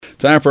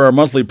Time for our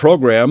monthly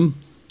program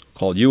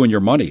called You and Your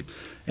Money.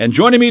 And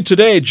joining me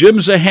today, Jim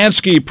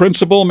Zahansky,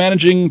 Principal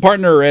Managing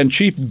Partner and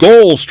Chief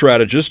Goal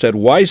Strategist at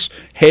Weiss,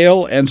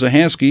 Hale, and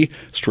Zahansky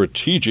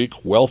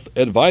Strategic Wealth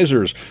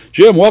Advisors.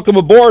 Jim, welcome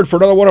aboard for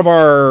another one of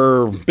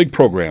our big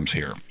programs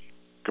here.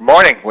 Good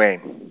morning,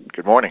 Wayne.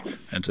 Good morning.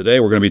 And today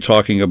we're going to be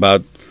talking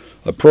about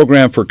a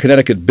program for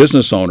Connecticut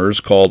business owners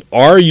called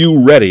Are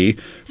You Ready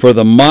for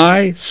the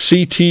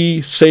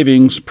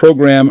MyCTSavings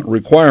program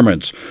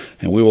requirements?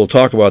 And we will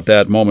talk about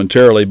that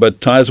momentarily.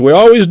 But as we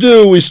always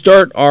do, we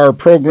start our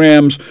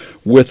programs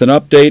with an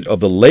update of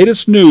the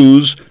latest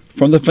news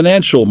from the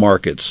financial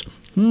markets.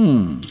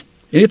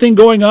 Anything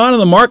going on in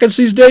the markets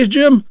these days,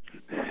 Jim?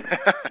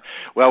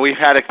 Well, we've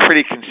had a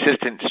pretty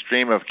consistent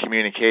stream of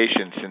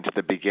communication since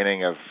the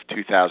beginning of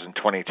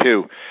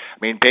 2022. I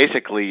mean,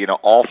 basically,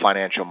 all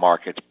financial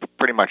markets,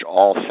 pretty much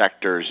all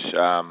sectors,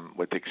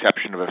 with the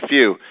exception of a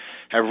few,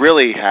 have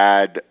really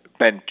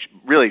been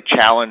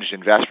challenged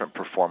investment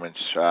performance.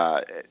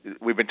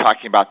 We've been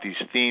talking about these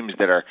themes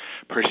that are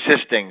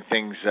persisting,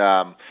 things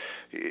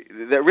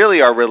that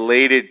really are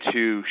related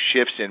to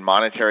shifts in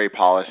monetary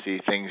policy,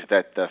 things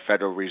that the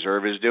Federal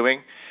Reserve is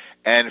doing,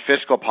 and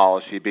fiscal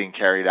policy being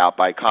carried out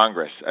by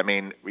Congress. I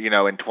mean,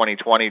 in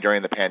 2020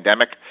 during the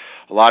pandemic,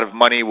 a lot of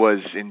money was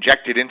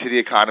injected into the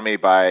economy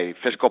by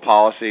fiscal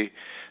policy.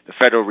 The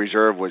Federal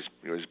Reserve was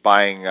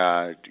buying,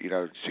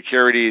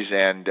 securities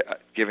and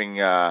giving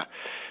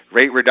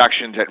rate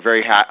reductions at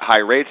very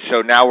high rates.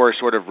 So now we're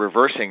sort of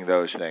reversing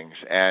those things,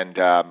 and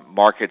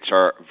markets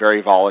are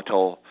very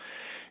volatile.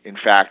 In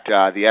fact,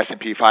 the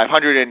S&P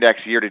 500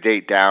 index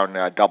year-to-date down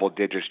double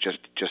digits,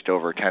 just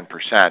over 10%.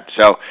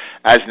 So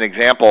as an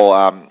example,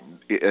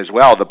 as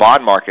well, the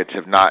bond markets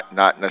have not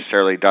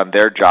necessarily done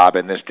their job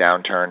in this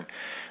downturn.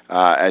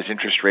 As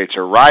interest rates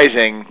are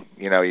rising,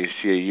 you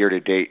see a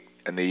year-to-date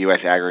in the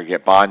U.S.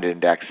 aggregate bond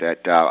index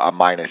at a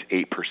minus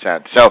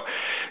 8%. So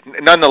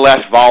nonetheless,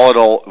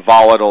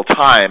 volatile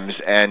times,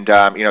 and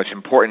it's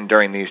important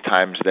during these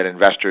times that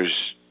investors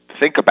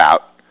think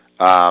about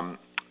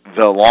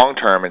the long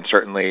term, and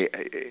certainly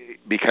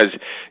because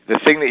the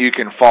thing that you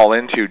can fall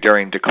into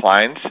during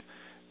declines,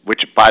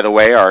 which by the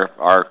way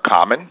are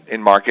common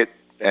in market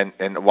and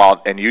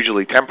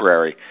usually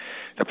temporary.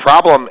 The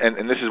problem,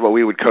 and this is what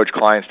we would coach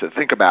clients to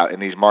think about in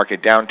these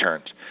market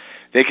downturns,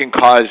 they can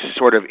cause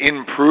sort of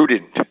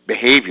imprudent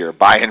behavior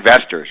by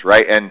investors,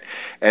 right? And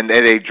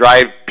they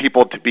drive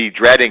people to be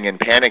dreading and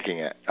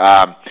panicking it.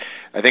 I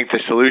think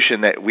the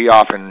solution that we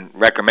often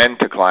recommend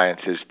to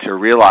clients is to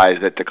realize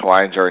that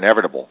declines are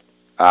inevitable.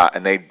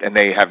 And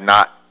they have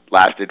not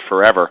lasted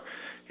forever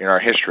in our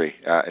history.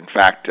 In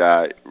fact,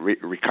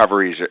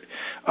 recoveries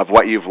of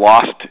what you've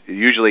lost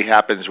usually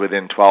happens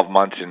within 12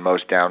 months in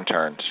most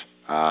downturns.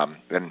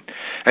 And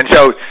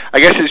so I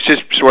guess it's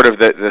just sort of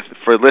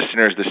for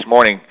listeners this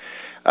morning,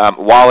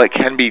 while it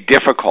can be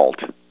difficult,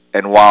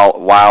 and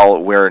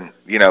while we're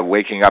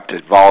waking up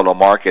to volatile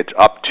markets,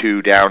 up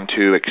to, down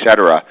to,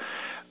 etc.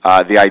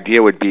 The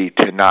idea would be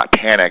to not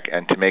panic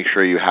and to make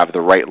sure you have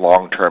the right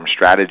long-term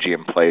strategy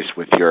in place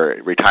with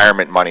your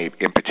retirement money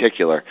in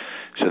particular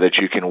so that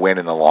you can win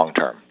in the long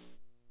term.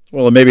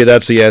 Well, maybe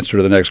that's the answer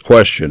to the next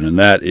question, and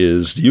that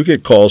is, do you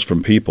get calls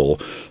from people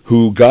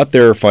who got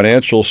their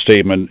financial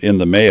statement in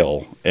the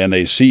mail and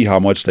they see how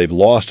much they've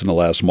lost in the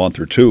last month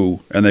or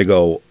two, and they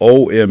go,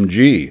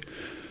 OMG,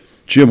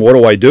 Jim, what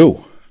do I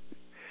do?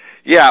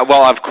 Yeah,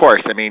 well, of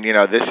course. I mean,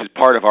 this is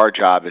part of our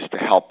job is to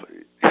help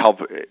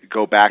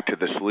go back to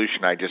the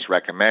solution I just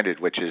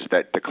recommended, which is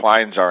that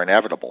declines are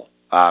inevitable.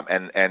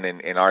 And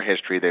in our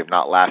history, they've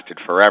not lasted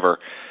forever.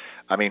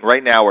 I mean,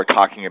 right now we're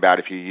talking about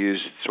if you use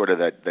sort of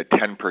the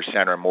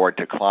 10% or more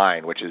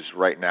decline, which is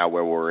right now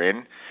where we're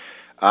in.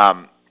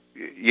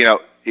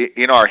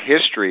 In our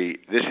history,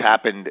 this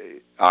happened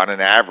on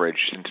an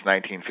average since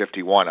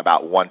 1951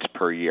 about once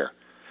per year.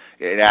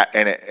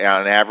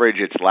 On average,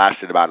 it's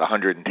lasted about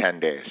 110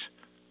 days.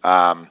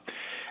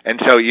 And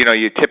so,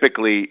 you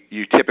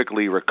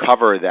typically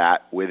recover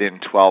that within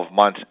 12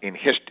 months in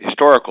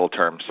historical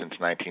terms since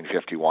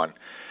 1951.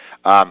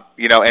 I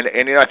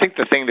think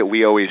the thing that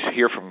we always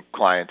hear from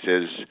clients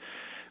is,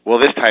 well,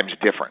 this time's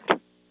different.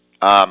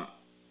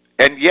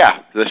 And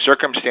yeah, the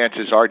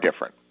circumstances are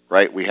different,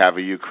 right? We have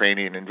a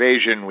Ukrainian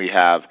invasion. We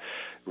have,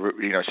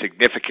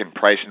 significant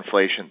price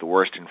inflation, the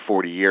worst in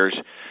 40 years.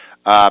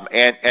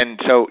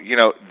 So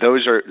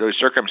those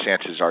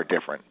circumstances are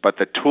different, but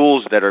the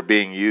tools that are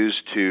being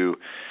used to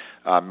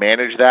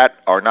manage that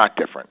are not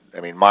different. I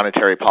mean,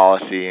 monetary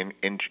policy and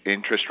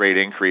interest rate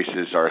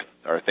increases are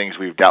things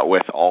we've dealt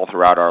with all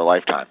throughout our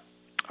lifetime,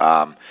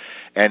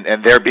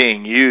 and they're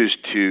being used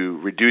to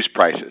reduce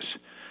prices.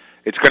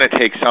 It's going to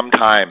take some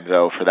time,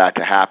 though, for that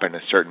to happen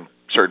in certain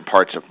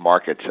parts of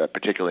markets,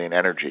 particularly in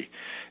energy.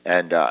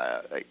 And,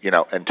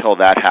 until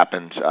that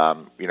happens,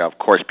 of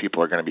course,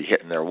 people are going to be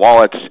hitting their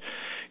wallets.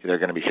 They're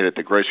going to be hit at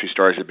the grocery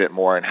stores a bit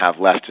more and have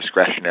less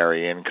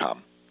discretionary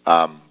income.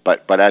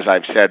 But as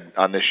I've said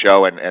on this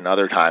show and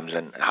other times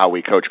and how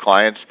we coach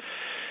clients,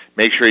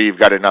 make sure you've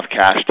got enough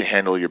cash to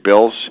handle your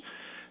bills.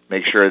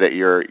 Make sure that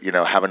you're,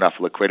 have enough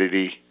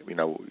liquidity.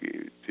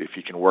 If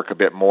you can work a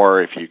bit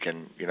more, if you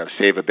can,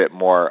 save a bit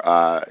more,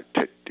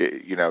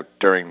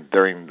 during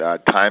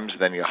times,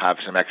 then you'll have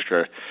some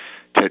extra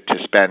to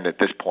spend at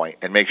this point,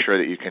 and make sure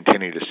that you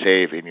continue to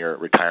save in your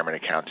retirement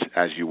accounts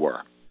as you were.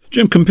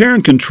 Jim, compare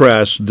and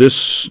contrast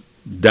this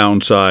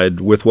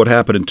downside with what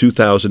happened in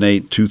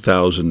 2008,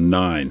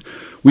 2009.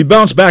 We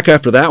bounced back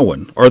after that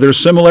one. Are there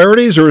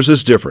similarities, or is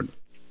this different?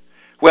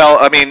 Well,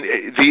 I mean,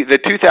 the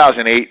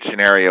 2008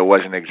 scenario was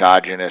an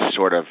exogenous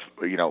sort of,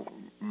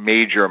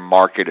 major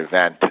market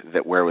event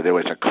where there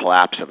was a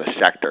collapse of a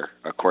sector.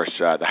 Of course,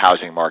 the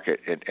housing market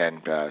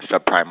and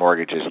subprime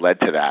mortgages led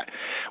to that,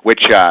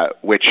 which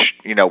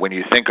when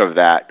you think of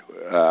that,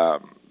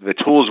 the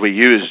tools we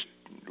used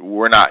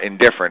were not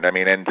indifferent. I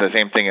mean, and the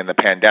same thing in the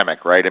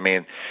pandemic, right? I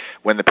mean,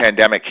 when the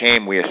pandemic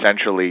came, we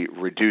essentially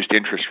reduced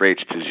interest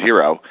rates to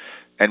zero,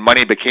 and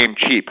money became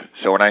cheap.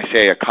 So when I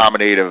say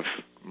accommodative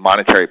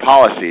monetary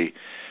policy,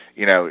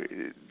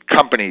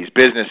 companies,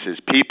 businesses,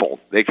 people,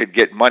 they could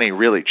get money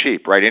really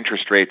cheap, right?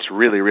 Interest rates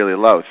really, really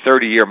low.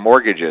 30-year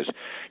mortgages,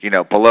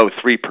 below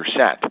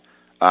 3%,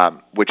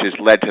 which has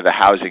led to the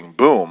housing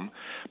boom,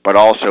 but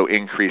also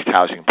increased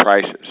housing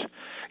prices.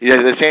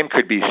 The same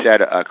could be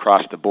said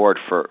across the board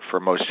for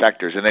most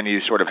sectors. And then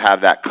you sort of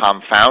have that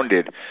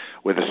compounded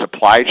with a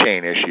supply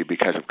chain issue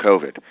because of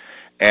COVID.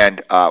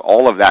 And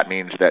all of that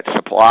means that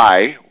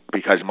supply,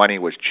 because money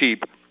was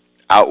cheap,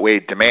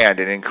 outweighed demand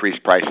and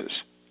increased prices.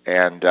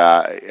 And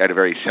at a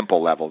very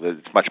simple level,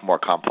 it's much more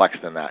complex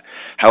than that.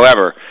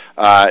 However,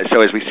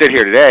 so as we sit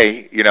here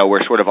today,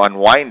 we're sort of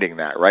unwinding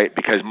that, right?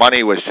 Because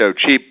money was so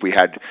cheap, we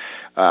had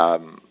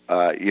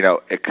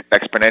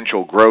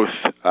exponential growth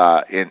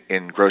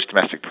in gross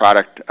domestic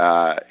product,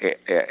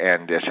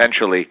 and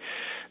essentially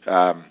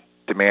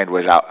demand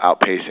was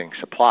outpacing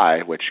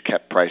supply, which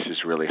kept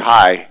prices really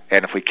high.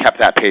 And if we kept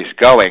that pace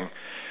going,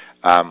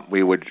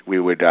 we would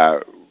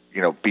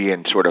be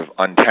in sort of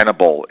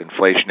untenable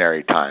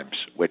inflationary times,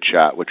 which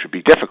would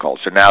be difficult.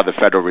 So now the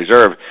Federal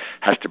Reserve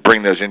has to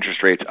bring those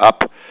interest rates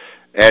up,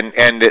 and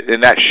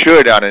that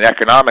should, on an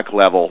economic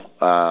level,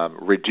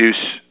 reduce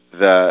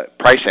the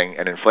pricing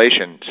and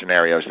inflation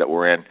scenarios that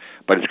we're in,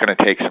 but it's going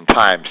to take some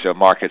time. So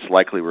markets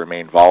likely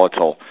remain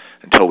volatile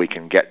until we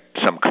can get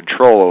some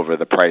control over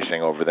the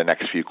pricing over the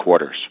next few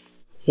quarters.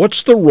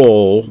 What's the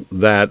role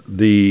that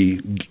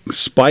the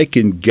spike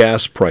in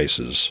gas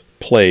prices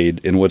played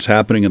in what's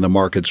happening in the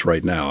markets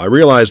right now? I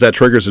realize that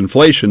triggers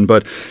inflation,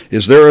 but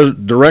is there a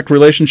direct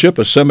relationship,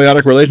 a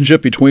symbiotic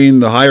relationship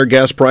between the higher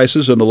gas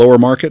prices and the lower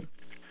market?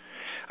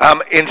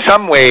 In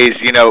some ways,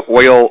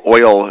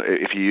 oil,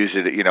 if you use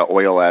it,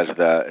 oil as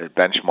the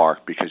benchmark,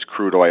 because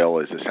crude oil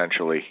is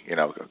essentially,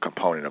 a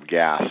component of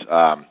gas.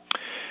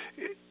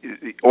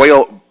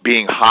 Oil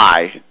being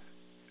high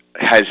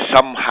has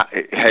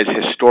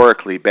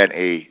historically been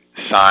a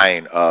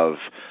sign of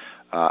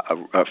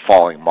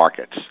falling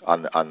markets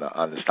on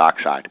the stock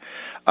side.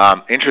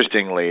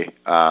 Interestingly,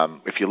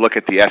 if you look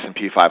at the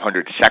S&P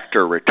 500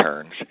 sector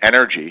returns,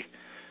 energy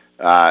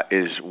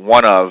is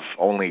one of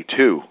only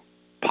two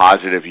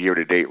positive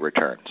year-to-date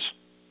returns.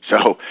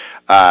 So,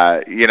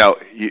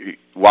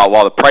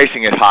 while the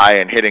pricing is high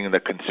and hitting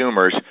the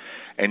consumers,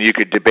 and you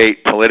could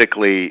debate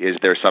politically, is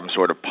there some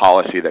sort of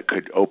policy that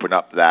could open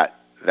up that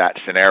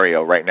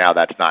scenario? Right now,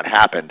 that's not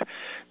happened.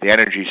 The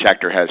energy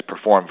sector has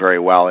performed very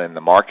well in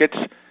the markets.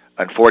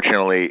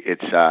 Unfortunately,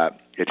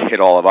 it's hit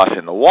all of us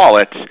in the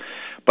wallets.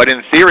 But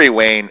in theory,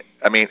 Wayne,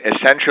 I mean,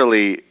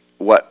 essentially,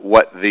 what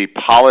the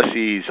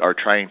policies are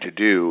trying to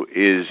do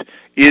is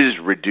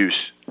reduce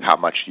how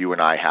much you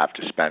and I have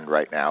to spend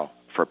right now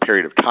for a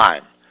period of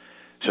time,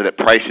 so that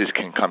prices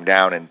can come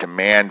down and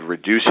demand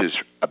reduces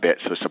a bit,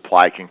 so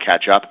supply can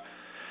catch up.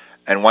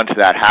 And once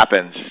that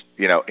happens,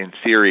 in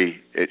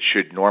theory, it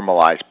should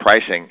normalize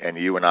pricing, and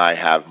you and I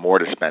have more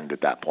to spend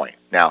at that point.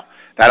 Now,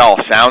 that all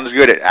sounds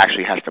good. It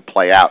actually has to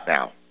play out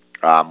now,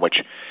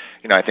 which,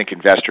 I think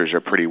investors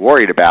are pretty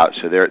worried about.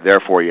 So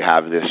therefore, you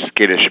have this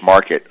skittish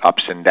market,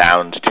 ups and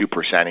downs,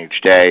 2%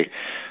 each day,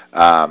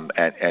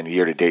 and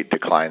year-to-date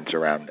declines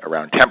around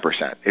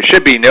 10%. It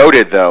should be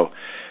noted, though,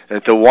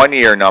 that the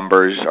one-year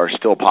numbers are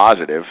still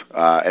positive,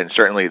 and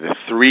certainly the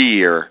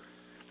 3-year.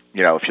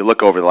 If you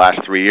look over the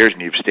last 3 years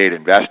and you've stayed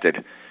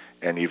invested,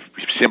 and you've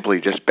simply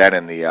just been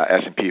in the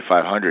S&P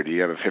 500, you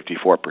have a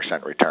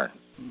 54% return.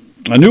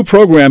 A new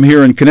program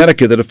here in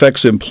Connecticut that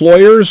affects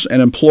employers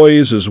and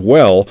employees as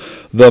well,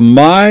 the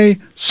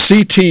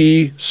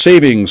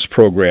MyCTSavings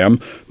program.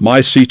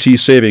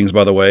 MyCTSavings,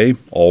 by the way,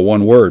 all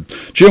one word.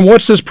 Jim,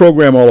 what's this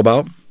program all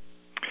about?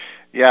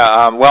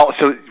 Yeah,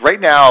 so right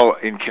now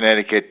in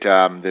Connecticut,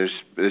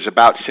 there's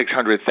about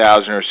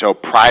 600,000 or so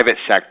private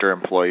sector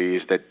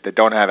employees that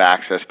don't have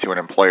access to an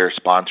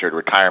employer-sponsored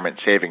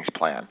retirement savings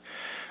plan,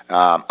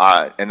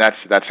 and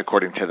that's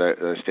according to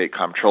the state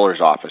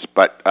comptroller's office.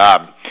 But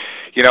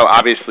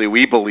obviously,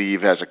 we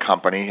believe as a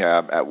company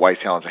at Weiss,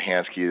 Hale and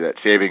Zahansky that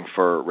saving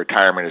for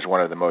retirement is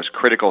one of the most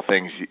critical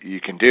things you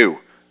can do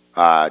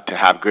to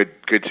have good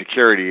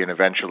security and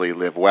eventually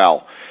live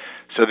well.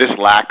 So this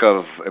lack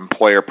of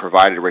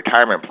employer-provided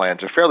retirement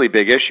plans is a fairly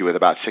big issue with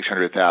about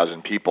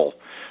 600,000 people.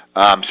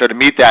 So to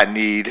meet that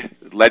need,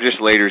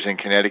 legislators in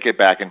Connecticut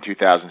back in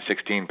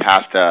 2016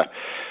 passed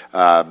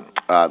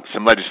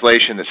some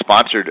legislation that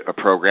sponsored a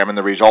program, and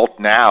the result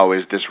now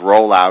is this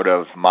rollout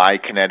of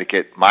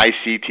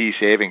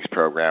MyCTSavings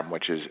program,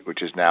 which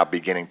is now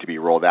beginning to be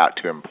rolled out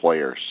to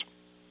employers.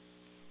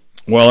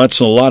 Well, that's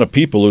a lot of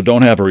people who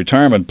don't have a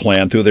retirement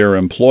plan through their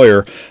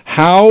employer.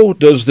 How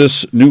does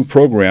this new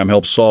program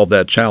help solve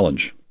that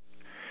challenge?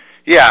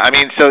 Yeah, I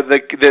mean, so the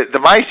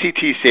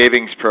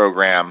MyCTSavings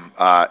program,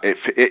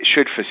 it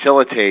should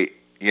facilitate,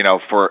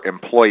 for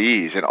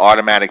employees an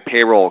automatic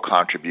payroll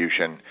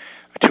contribution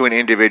to an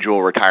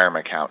individual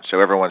retirement account.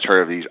 So everyone's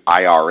heard of these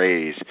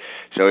IRAs.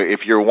 So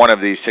if you're one of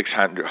these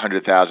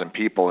 600,000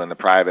 people in the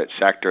private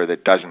sector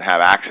that doesn't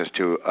have access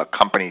to a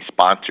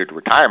company-sponsored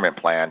retirement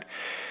plan,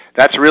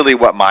 that's really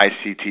what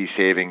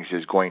MyCTSavings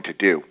is going to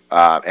do.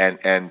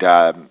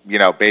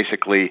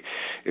 Basically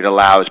it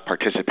allows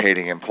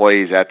participating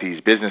employees at these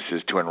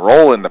businesses to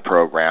enroll in the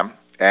program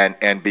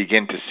and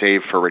begin to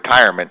save for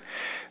retirement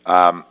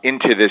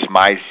into this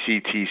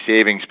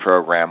MyCTSavings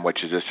program,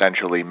 which is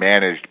essentially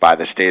managed by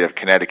the state of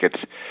Connecticut's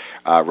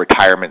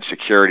Retirement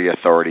Security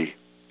Authority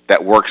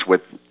that works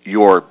with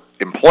your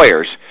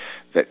employers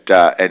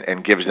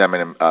and gives them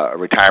a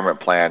retirement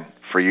plan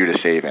for you to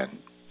save in.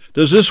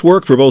 Does this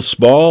work for both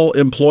small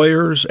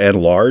employers and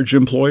large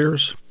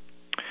employers?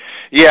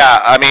 Yeah,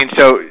 I mean,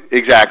 so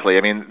exactly.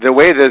 I mean, the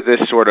way that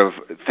this sort of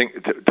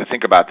to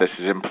think about this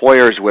is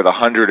employers with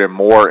 100 or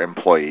more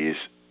employees.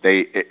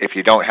 If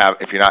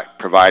you're not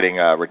providing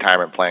a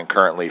retirement plan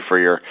currently for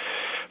your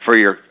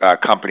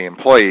company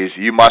employees,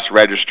 you must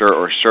register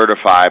or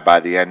certify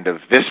by the end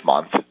of this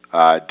month,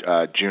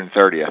 June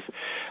 30th.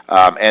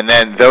 And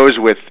then those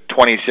with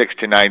 26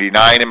 to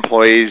 99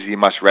 employees, you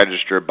must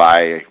register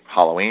by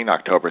Halloween,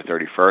 October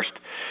 31st.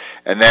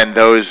 And then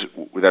those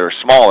that are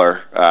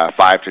smaller,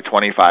 5 to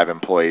 25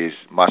 employees,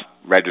 must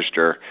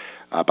register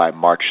by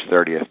March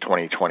 30th,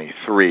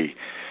 2023.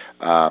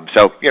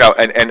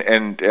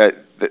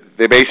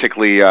 They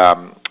basically,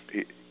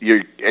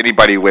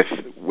 anybody with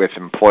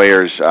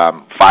employers,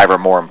 5 or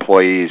more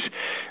employees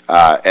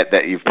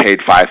that you've paid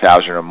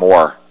 $5,000 or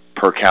more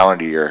per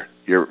calendar year,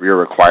 you're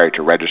required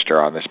to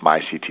register on this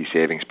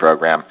MyCTSavings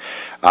program,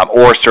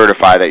 or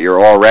certify that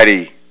you're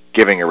already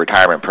giving a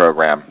retirement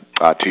program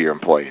to your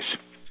employees.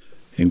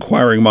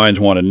 Inquiring minds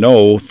want to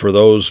know, for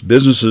those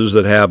businesses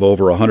that have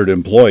over 100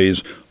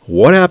 employees,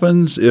 what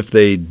happens if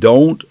they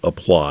don't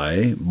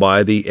apply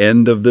by the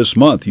end of this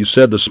month? You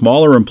said the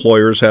smaller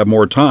employers have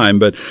more time,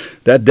 but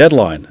that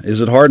deadline, is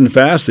it hard and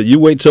fast that you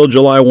wait till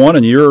July 1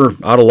 and you're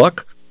out of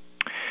luck?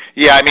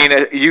 Yeah, I mean,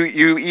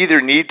 you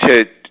either need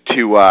to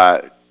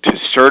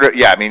certify.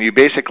 Yeah, I mean, you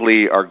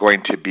basically are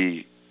going to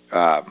be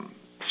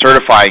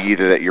certifying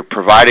either that you're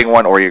providing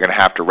one or you're going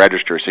to have to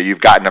register. So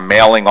you've gotten a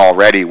mailing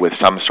already with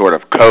some sort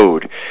of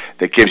code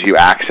that gives you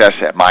access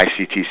at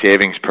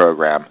MyCTSavings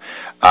program.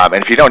 And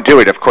if you don't do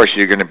it, of course,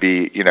 you're going to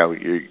be, you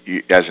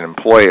as an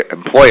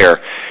employer,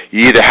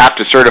 you either have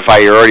to certify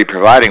you're already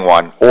providing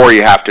one or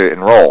you have to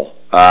enroll.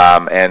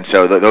 And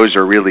so those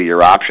are really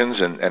your options.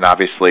 And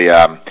obviously,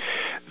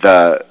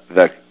 the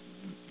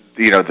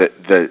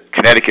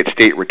Connecticut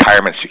State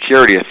Retirement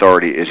Security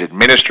Authority is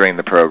administering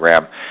the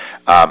program.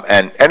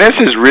 And this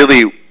is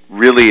really,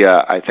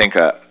 I think,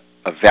 a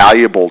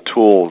valuable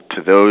tool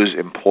to those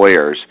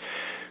employers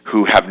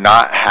who have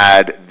not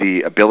had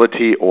the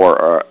ability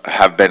or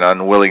have been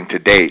unwilling to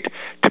date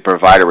to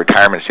provide a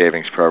retirement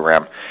savings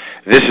program.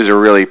 This is a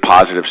really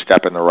positive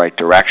step in the right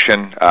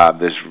direction.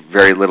 There's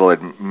very little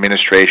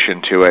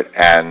administration to it,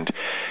 and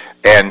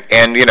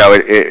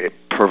it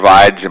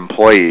provides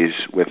employees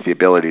with the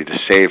ability to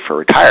save for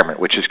retirement,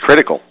 which is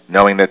critical,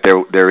 knowing that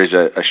there is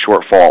a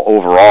shortfall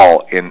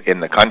overall in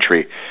the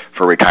country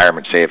for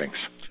retirement savings.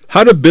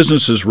 How do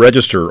businesses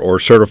register or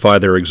certify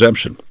their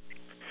exemption?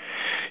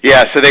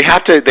 Yeah, so they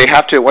have to.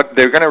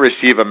 They're going to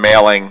receive a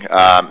mailing.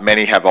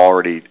 Many have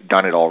already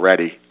done it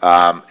already,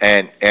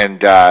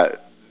 and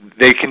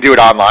they can do it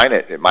online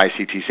at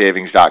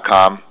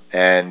myctsavings.com.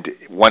 And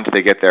once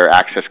they get their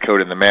access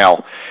code in the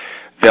mail,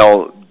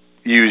 they'll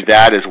use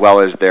that as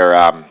well as their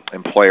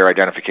employer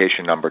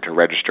identification number to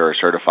register or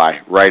certify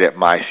right at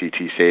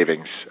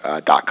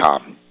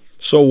myctsavings.com.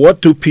 So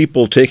what do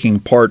people taking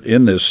part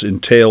in this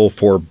entail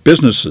for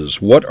businesses?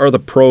 What are the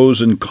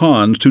pros and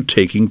cons to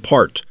taking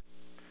part?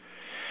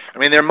 I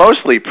mean, they're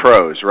mostly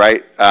pros,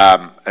 right?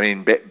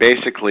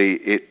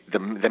 Basically,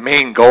 the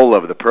main goal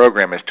of the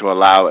program is to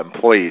allow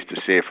employees to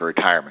save for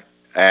retirement.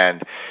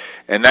 And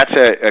that's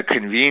a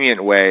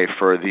convenient way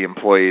for the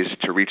employees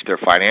to reach their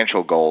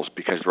financial goals,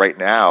 because right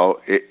now,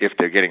 if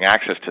they're getting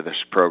access to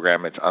this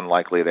program, it's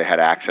unlikely they had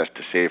access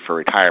to save for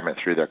retirement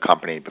through their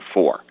company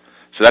before.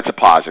 So that's a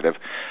positive.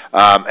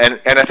 And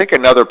I think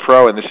another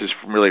pro, and this is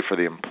really for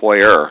the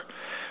employer,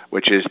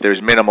 which is there's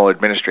minimal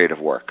administrative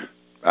work,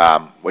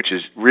 which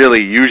is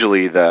really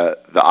usually the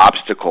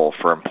obstacle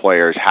for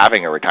employers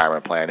having a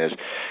retirement plan is,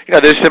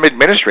 there's some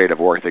administrative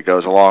work that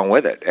goes along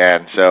with it.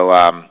 And so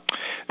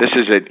this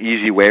is an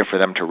easy way for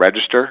them to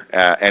register,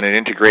 and it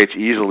integrates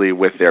easily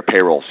with their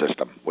payroll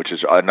system, which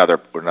is another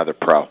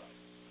pro.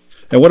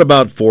 And what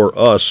about for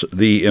us,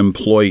 the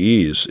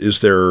employees? Is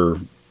there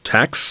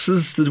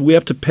taxes that we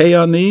have to pay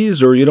on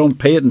these, or you don't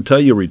pay it until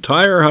you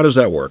retire? How does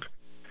that work?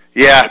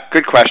 Yeah,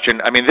 good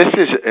question. I mean, this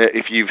is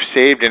if you've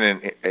saved in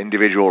an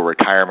individual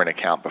retirement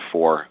account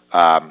before,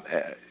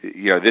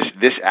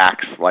 this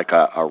acts like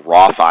a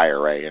Roth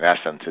IRA in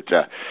essence. It's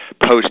a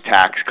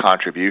post-tax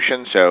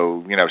contribution.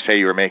 So, say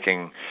you were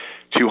making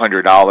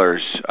 $200,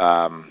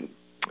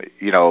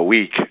 a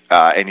week,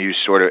 and you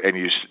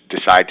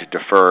decide to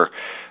defer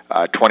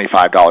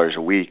 $25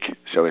 a week.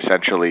 So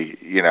essentially,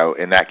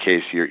 in that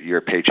case, your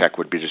paycheck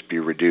would just be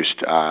reduced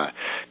to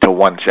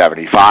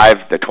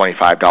 $175. The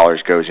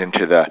 $25 goes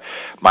into the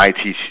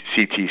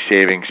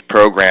MyCTSavings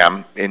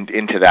program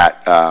into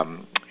that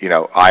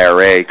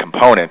IRA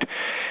component,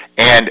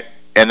 and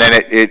then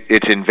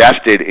it's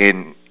invested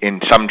in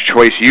some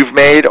choice you've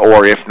made,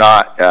 or if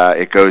not,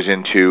 it goes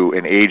into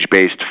an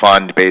age-based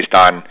fund based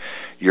on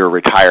your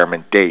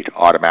retirement date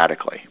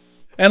automatically.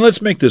 And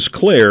let's make this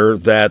clear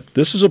that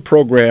this is a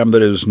program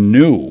that is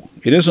new.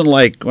 It isn't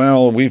like,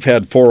 we've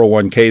had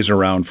 401ks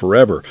around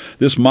forever.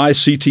 This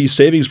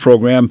MyCTSavings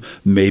program,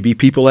 maybe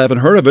people haven't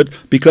heard of it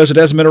because it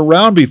hasn't been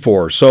around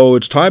before. So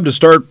it's time to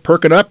start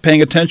perking up,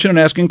 paying attention, and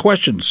asking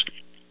questions.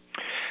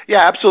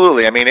 Yeah,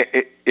 absolutely. I mean,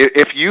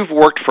 if you've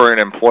worked for an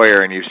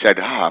employer and you've said,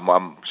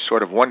 I'm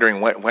sort of wondering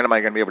when am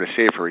I going to be able to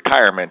save for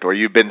retirement, or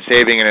you've been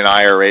saving in an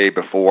IRA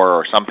before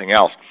or something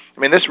else, I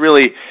mean, this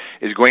really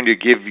is going to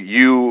give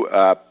you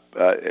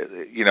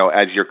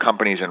as your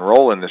companies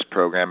enroll in this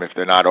program, if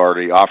they're not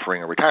already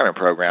offering a retirement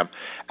program,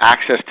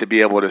 access to be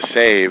able to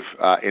save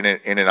in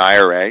an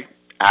IRA,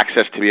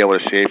 access to be able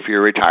to save for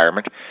your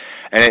retirement,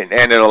 and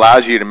it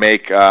allows you to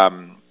make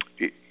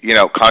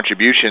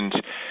contributions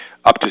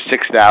up to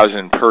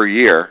 $6,000 per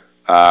year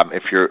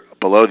if you're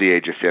below the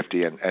age of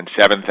 50, and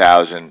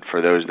 $7,000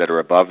 for those that are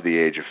above the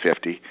age of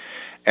 50,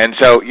 and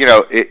so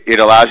it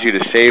allows you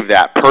to save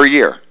that per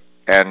year.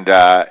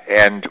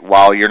 And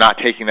while you're not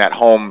taking that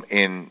home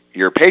in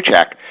your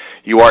paycheck,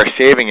 you are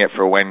saving it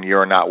for when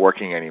you're not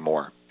working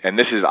anymore. And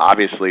this is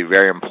obviously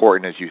very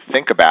important as you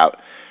think about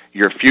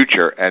your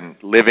future and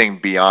living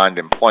beyond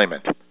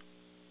employment.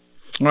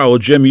 All right, well,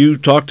 Jim, you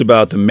talked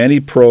about the many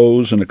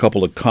pros and a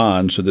couple of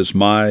cons to this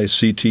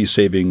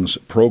MyCTSavings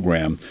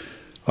program.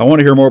 I want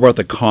to hear more about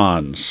the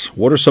cons.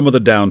 What are some of the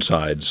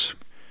downsides?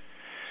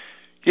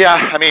 Yeah,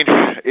 I mean,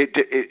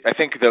 I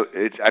think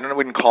I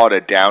wouldn't call it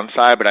a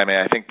downside, but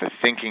I think the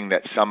thinking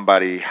that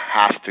somebody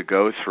has to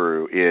go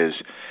through is,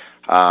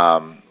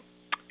 how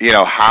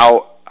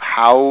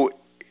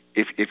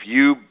if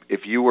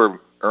you were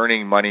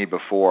earning money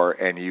before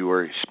and you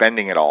were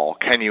spending it all,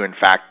 can you in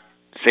fact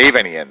save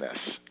any in this?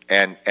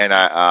 And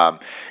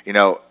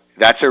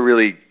that's a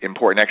really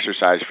important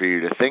exercise for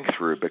you to think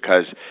through,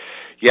 because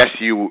yes,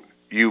 you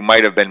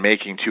might have been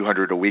making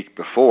 $200 a week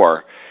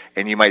before,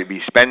 and you might be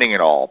spending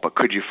it all, but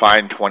could you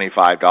find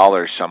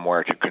 $25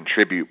 somewhere to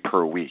contribute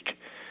per week?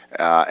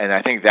 And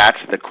I think that's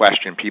the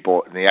question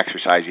the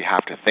exercise you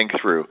have to think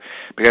through,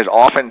 because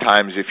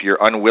oftentimes if you're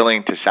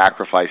unwilling to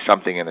sacrifice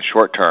something in the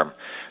short term,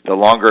 the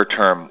longer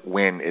term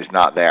win is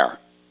not there.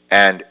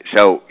 And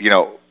so,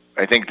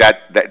 I think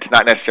that's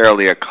not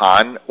necessarily a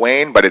con,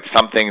 Wayne, but it's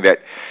something that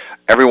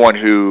everyone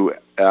who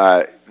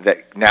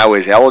that now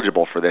is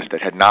eligible for this,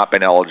 that had not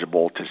been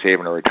eligible to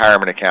save in a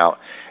retirement account,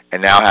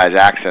 and now has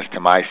access to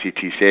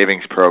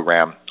MyCTSavings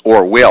program,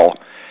 or will,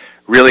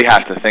 really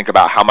has to think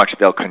about how much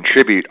they'll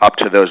contribute up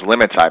to those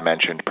limits I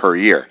mentioned per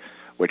year,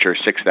 which are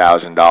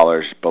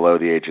 $6,000 below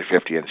the age of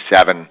 50 and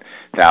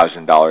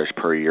 $7,000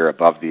 per year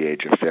above the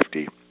age of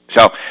 50.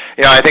 So,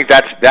 I think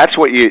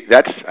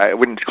I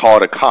wouldn't call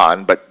it a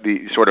con, but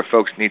the sort of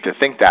folks need to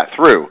think that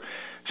through.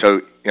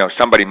 So,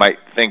 somebody might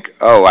think,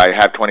 I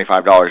have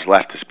 $25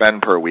 less to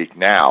spend per week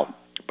now,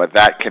 but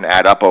that can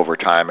add up over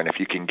time, and if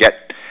you can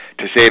get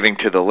to saving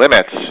to the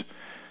limits,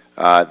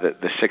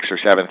 the 6,000 or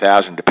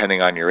 7,000,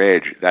 depending on your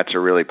age, that's a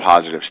really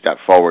positive step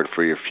forward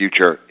for your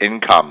future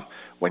income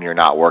when you're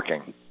not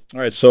working.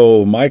 All right,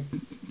 so my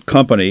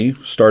company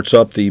starts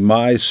up the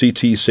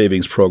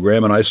MyCTSavings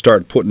program, and I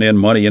start putting in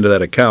money into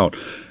that account.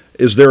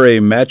 Is there a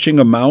matching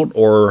amount,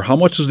 or how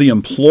much does the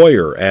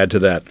employer add to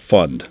that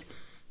fund?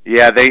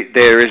 Yeah,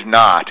 there is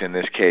not in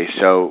this case.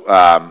 So,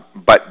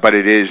 but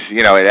it is,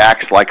 it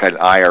acts like an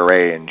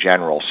IRA in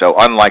general. So,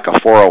 unlike a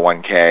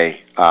 401k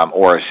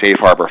or a safe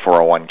harbor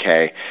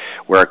 401k,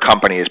 where a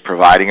company is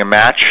providing a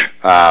match,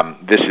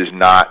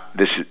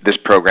 this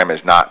program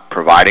is not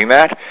providing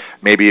that.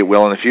 Maybe it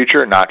will in the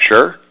future. Not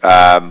sure.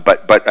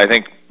 But I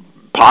think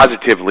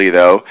positively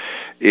though,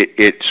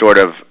 it sort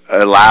of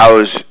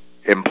allows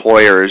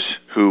employers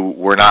who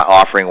were not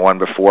offering one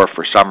before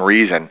for some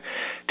reason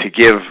to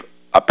give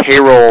a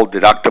payroll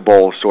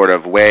deductible sort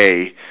of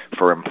way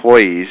for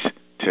employees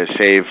to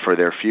save for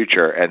their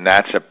future, and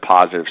that's a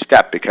positive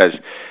step, because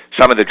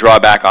some of the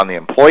drawback on the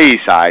employee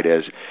side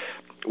is,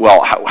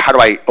 well, how do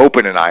I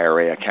open an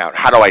IRA account?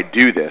 How do I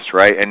do this,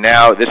 right? And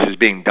now this is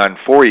being done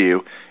for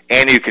you,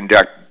 and you can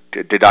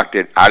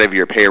deducted out of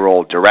your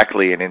payroll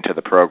directly and into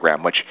the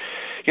program, which,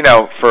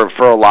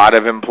 for a lot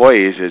of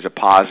employees is a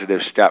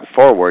positive step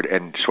forward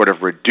and sort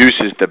of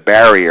reduces the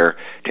barrier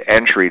to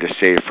entry to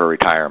save for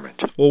retirement.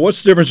 Well,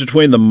 what's the difference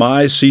between the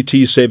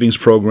MyCTSavings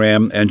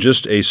program and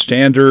just a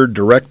standard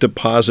direct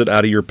deposit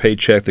out of your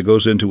paycheck that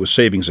goes into a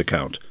savings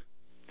account?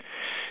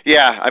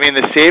 Yeah, I mean,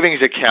 the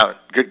savings account,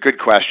 good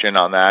question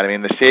on that. I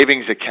mean, the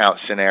savings account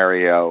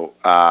scenario,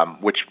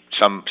 which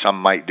some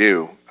might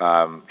do,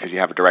 because you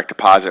have a direct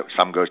deposit,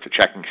 some goes to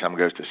checking, some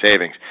goes to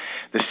savings.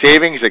 The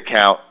savings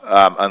account,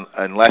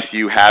 unless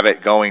you have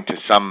it going to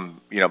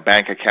some,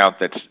 bank account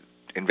that's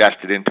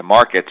invested into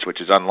markets,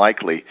 which is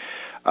unlikely,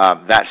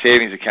 that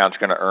savings account is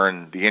going to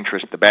earn the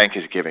interest the bank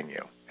is giving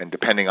you. And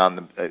depending on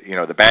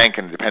the bank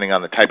and depending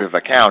on the type of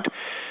account,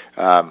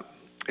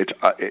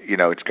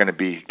 it's going to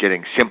be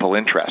getting simple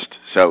interest.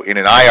 So in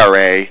an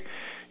IRA,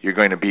 you're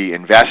going to be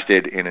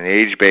invested in an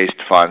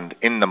age-based fund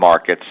in the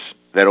markets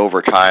that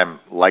over time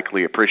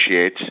likely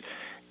appreciates,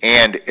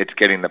 and it's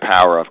getting the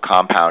power of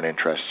compound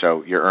interest.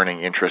 So you're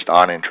earning interest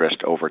on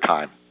interest over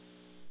time.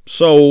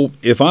 So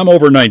if I'm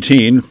over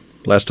 19,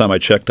 last time I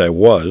checked I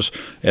was,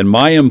 and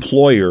my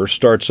employer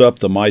starts up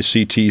the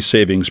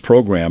MyCTSavings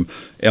program,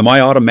 am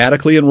I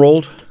automatically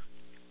enrolled?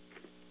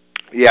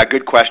 Yeah,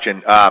 good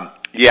question.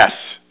 Yes.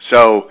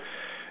 So,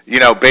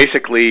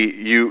 basically,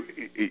 you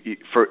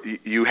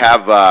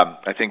have,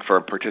 I think,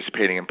 for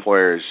participating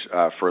employers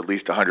for at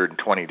least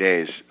 120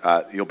 days,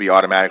 you'll be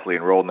automatically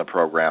enrolled in the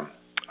program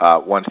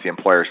once the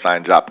employer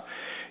signs up.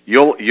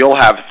 You'll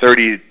have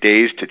 30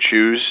 days to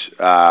choose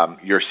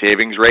your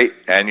savings rate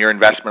and your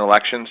investment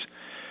elections.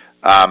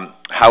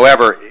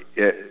 However,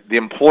 the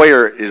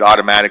employer is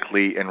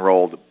automatically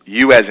enrolled.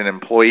 You, as an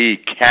employee,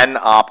 can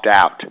opt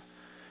out.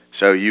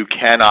 So you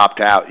can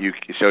opt out.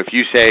 So if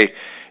you say,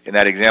 in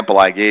that example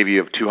I gave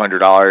you of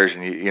 $200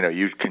 and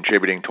you're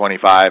contributing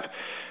 $25,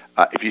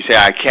 if you say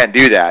I can't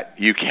do that,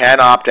 you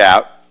can opt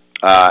out,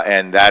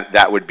 and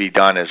that would be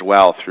done as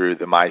well through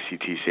the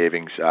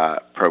MyCTSavings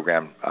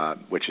program,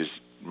 which is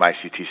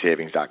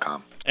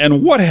MyCTSavings.com.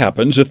 And what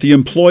happens if the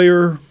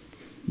employer,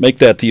 make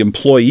that the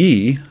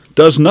employee,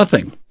 does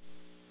nothing?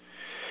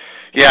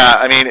 Yeah,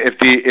 I mean,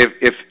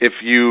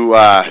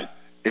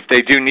 if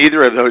they do neither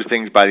of those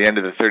things by the end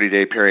of the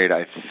 30-day period,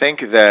 I think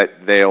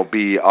that they'll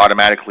be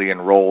automatically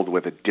enrolled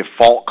with a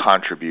default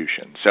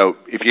contribution. So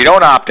if you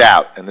don't opt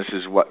out, and this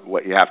is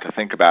what you have to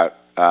think about,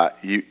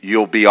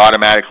 you'll be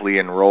automatically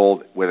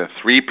enrolled with a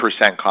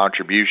 3%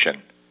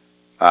 contribution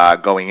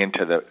going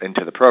into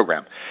the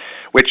program,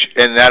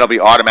 and that'll be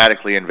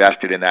automatically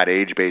invested in that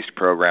age-based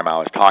program I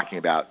was talking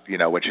about,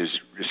 which is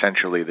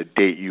essentially the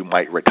date you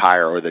might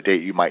retire or the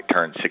date you might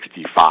turn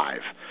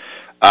 65.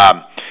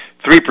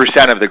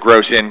 3% of the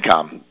gross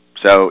income.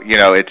 So,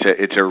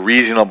 it's a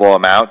reasonable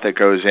amount that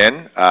goes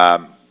in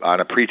on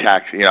a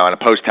pre-tax, on a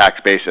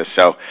post-tax basis.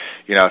 So,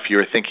 if you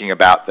were thinking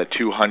about the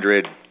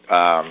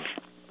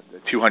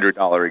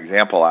 $200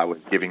 example I was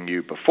giving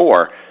you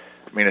before,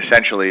 I mean,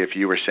 essentially, if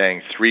you were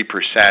saying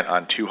 3%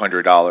 on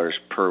 $200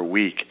 per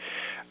week,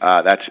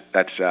 that's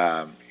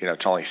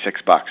it's only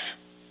 $6.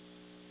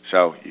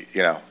 So,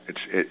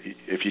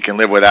 if you can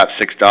live without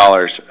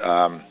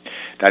 $6,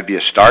 that'd be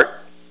a start.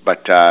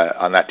 But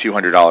on that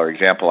 $200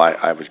 example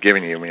I was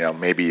giving you,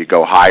 maybe you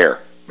go higher.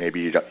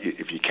 Maybe you don't,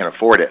 if you can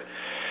afford it.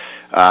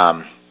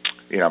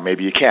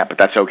 Maybe you can't, but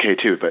that's okay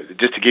too. But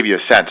just to give you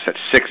a sense, that's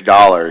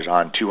 $6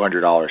 on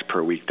 $200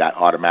 per week. That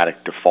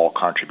automatic default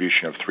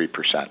contribution of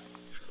 3%.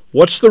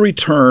 What's the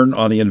return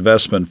on the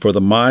investment for the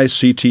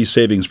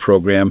MyCTSavings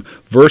program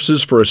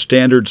versus for a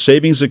standard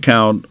savings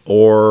account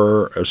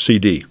or a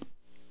CD?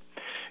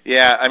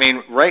 Yeah, I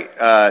mean, right.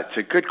 It's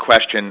a good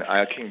question.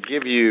 I can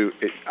give you,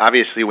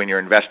 obviously, when you're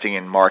investing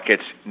in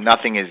markets,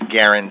 nothing is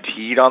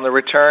guaranteed on the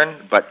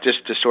return, but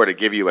just to sort of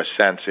give you a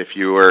sense, if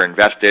you were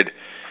invested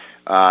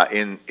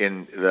in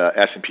the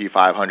S&P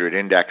 500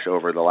 index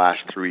over the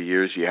last 3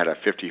 years, you had a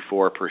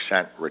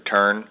 54%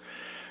 return.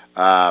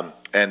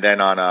 And then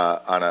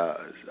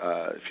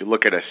if you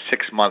look at a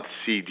 6-month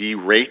CD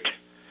rate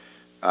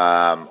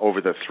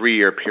over the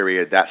 3-year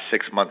period, that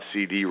 6-month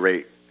CD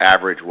rate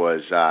average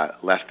was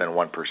less than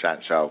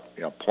 1%, so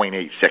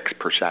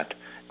 0.86%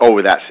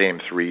 over that same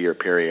 3-year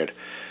period.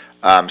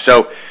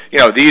 So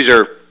these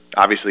are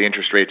obviously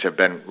interest rates have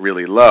been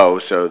really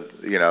low, so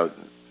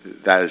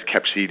that has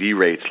kept CD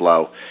rates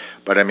low.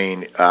 But I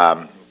mean,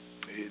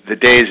 the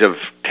days of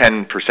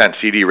 10%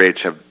 CD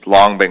rates have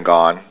long been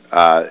gone,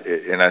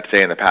 and I'd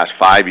say in the past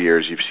 5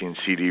 years, you've seen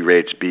CD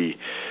rates be,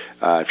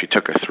 if you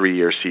took a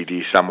 3-year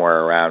CD,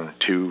 somewhere around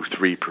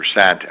 2-3%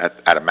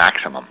 at a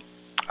maximum.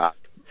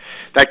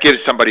 That gives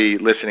somebody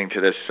listening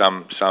to this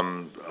some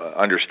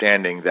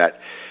understanding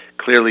that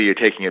clearly you're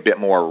taking a bit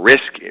more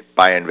risk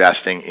by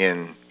investing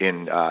in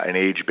an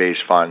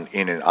age-based fund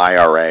in an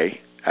IRA,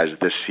 as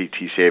this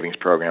CTSavings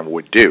program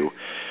would do.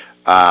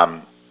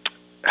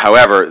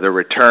 However, the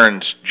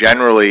returns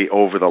generally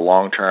over the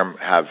long term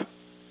have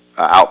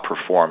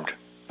outperformed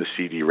the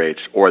CD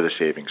rates or the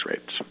savings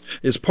rates.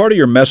 Is part of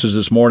your message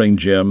this morning,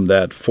 Jim,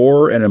 that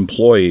for an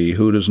employee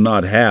who does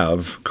not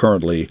have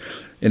currently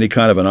any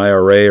kind of an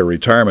IRA or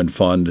retirement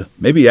fund,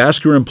 maybe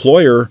ask your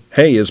employer,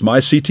 hey, is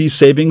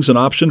MyCTSavings an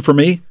option for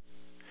me?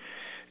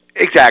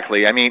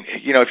 Exactly. I mean,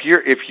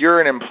 if you're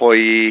an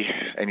employee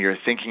and you're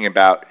thinking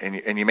about,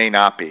 and you may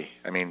not be.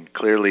 I mean,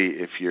 clearly,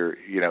 if you're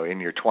in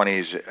your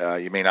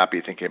 20s, you may not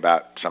be thinking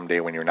about someday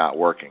when you're not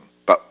working.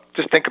 But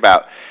just think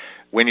about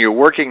when you're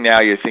working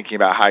now. You're thinking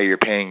about how you're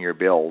paying your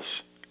bills.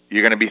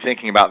 You're going to be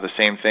thinking about the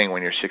same thing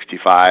when you're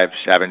 65,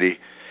 70,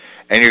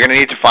 and you're going to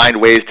need to find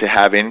ways to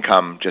have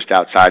income just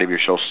outside of your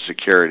Social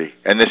Security.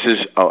 And this is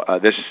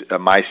a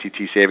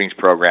MyCTSavings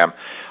program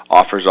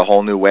offers a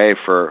whole new way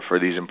for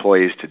these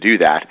employees to do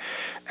that,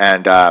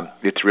 and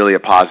it's really a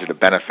positive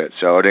benefit.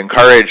 So I'd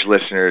encourage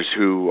listeners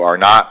who are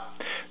not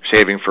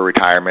saving for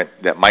retirement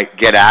that might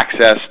get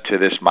access to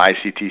this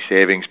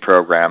MyCTSavings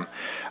program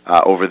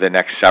over the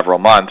next several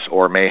months,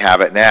 or may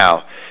have it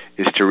now,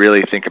 is to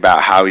really think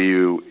about how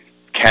you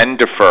can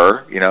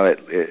defer,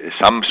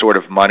 some sort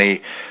of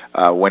money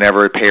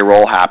whenever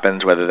payroll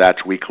happens, whether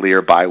that's weekly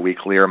or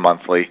biweekly or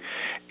monthly,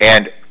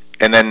 and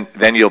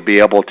then you'll be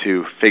able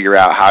to figure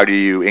out how do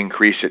you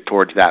increase it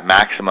towards that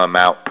maximum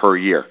amount per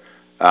year.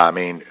 I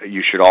mean,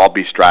 you should all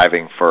be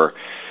striving for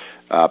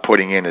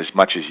putting in as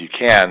much as you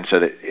can so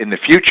that in the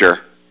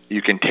future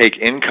you can take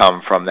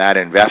income from that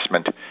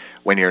investment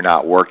when you're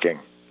not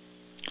working.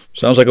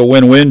 Sounds like a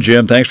win-win,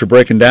 Jim. Thanks for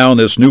breaking down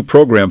this new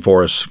program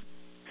for us.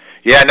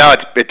 Yeah, no,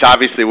 it's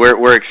obviously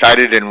we're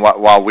excited, and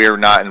while we're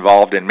not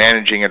involved in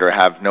managing it or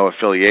have no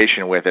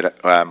affiliation with it,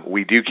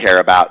 we do care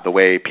about the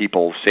way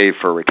people save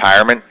for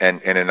retirement,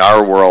 and in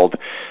our world,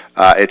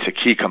 it's a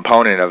key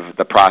component of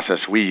the process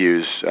we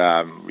use.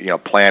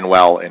 Plan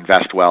well,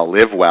 invest well,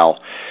 live well.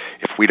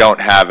 If we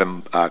don't have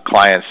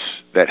clients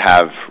that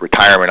have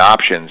retirement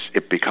options,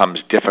 it becomes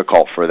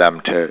difficult for them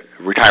to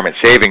retirement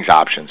savings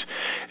options.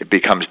 It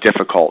becomes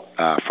difficult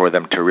for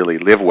them to really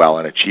live well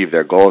and achieve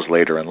their goals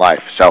later in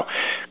life. So,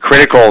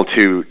 critical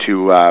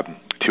to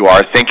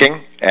our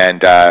thinking,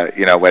 and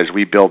as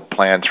we build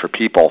plans for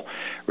people,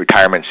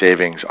 retirement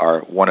savings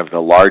are one of the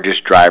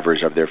largest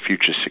drivers of their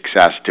future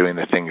success, doing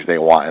the things they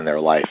want in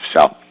their life.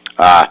 So,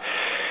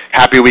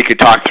 happy we could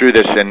talk through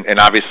this, and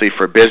obviously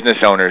for business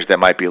owners that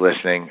might be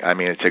listening, I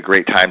mean, it's a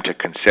great time to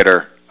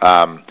consider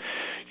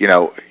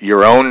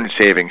your own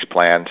savings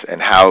plans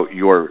and how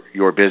your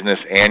business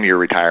and your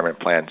retirement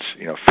plans,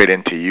 fit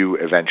into you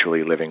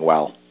eventually living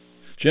well.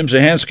 Jim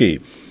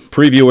Zahansky,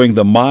 previewing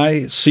the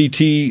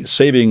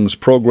MyCTSavings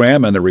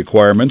program and the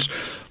requirements.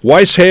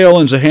 Weiss, Hale,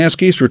 and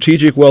Zahansky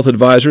Strategic Wealth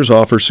Advisors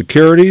offer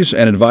securities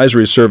and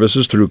advisory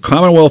services through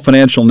Commonwealth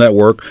Financial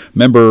Network,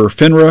 member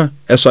FINRA,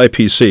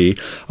 SIPC,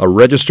 a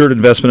registered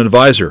investment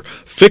advisor.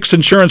 Fixed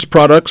insurance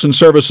products and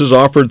services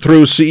offered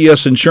through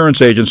CES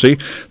Insurance Agency.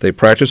 They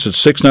practice at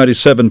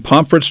 697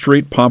 Pomfret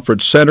Street,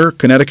 Pomfret Center,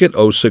 Connecticut,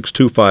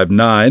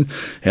 06259,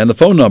 and the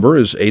phone number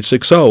is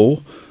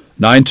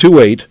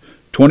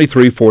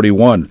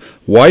 860-928-2341.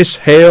 Weiss,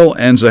 Hale,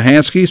 and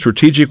Zahansky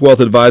Strategic Wealth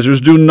Advisors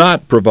do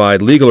not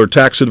provide legal or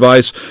tax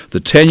advice. The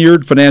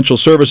tenured financial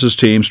services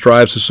team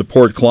strives to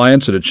support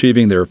clients in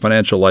achieving their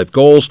financial life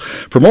goals.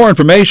 For more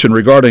information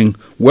regarding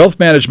wealth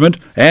management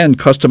and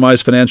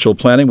customized financial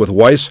planning with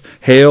Weiss,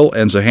 Hale,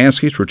 and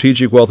Zahansky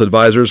Strategic Wealth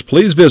Advisors,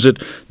 please visit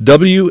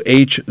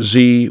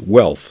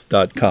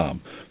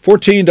whzwealth.com.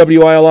 14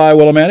 WILI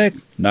Willimantic,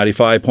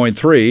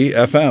 95.3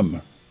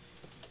 FM.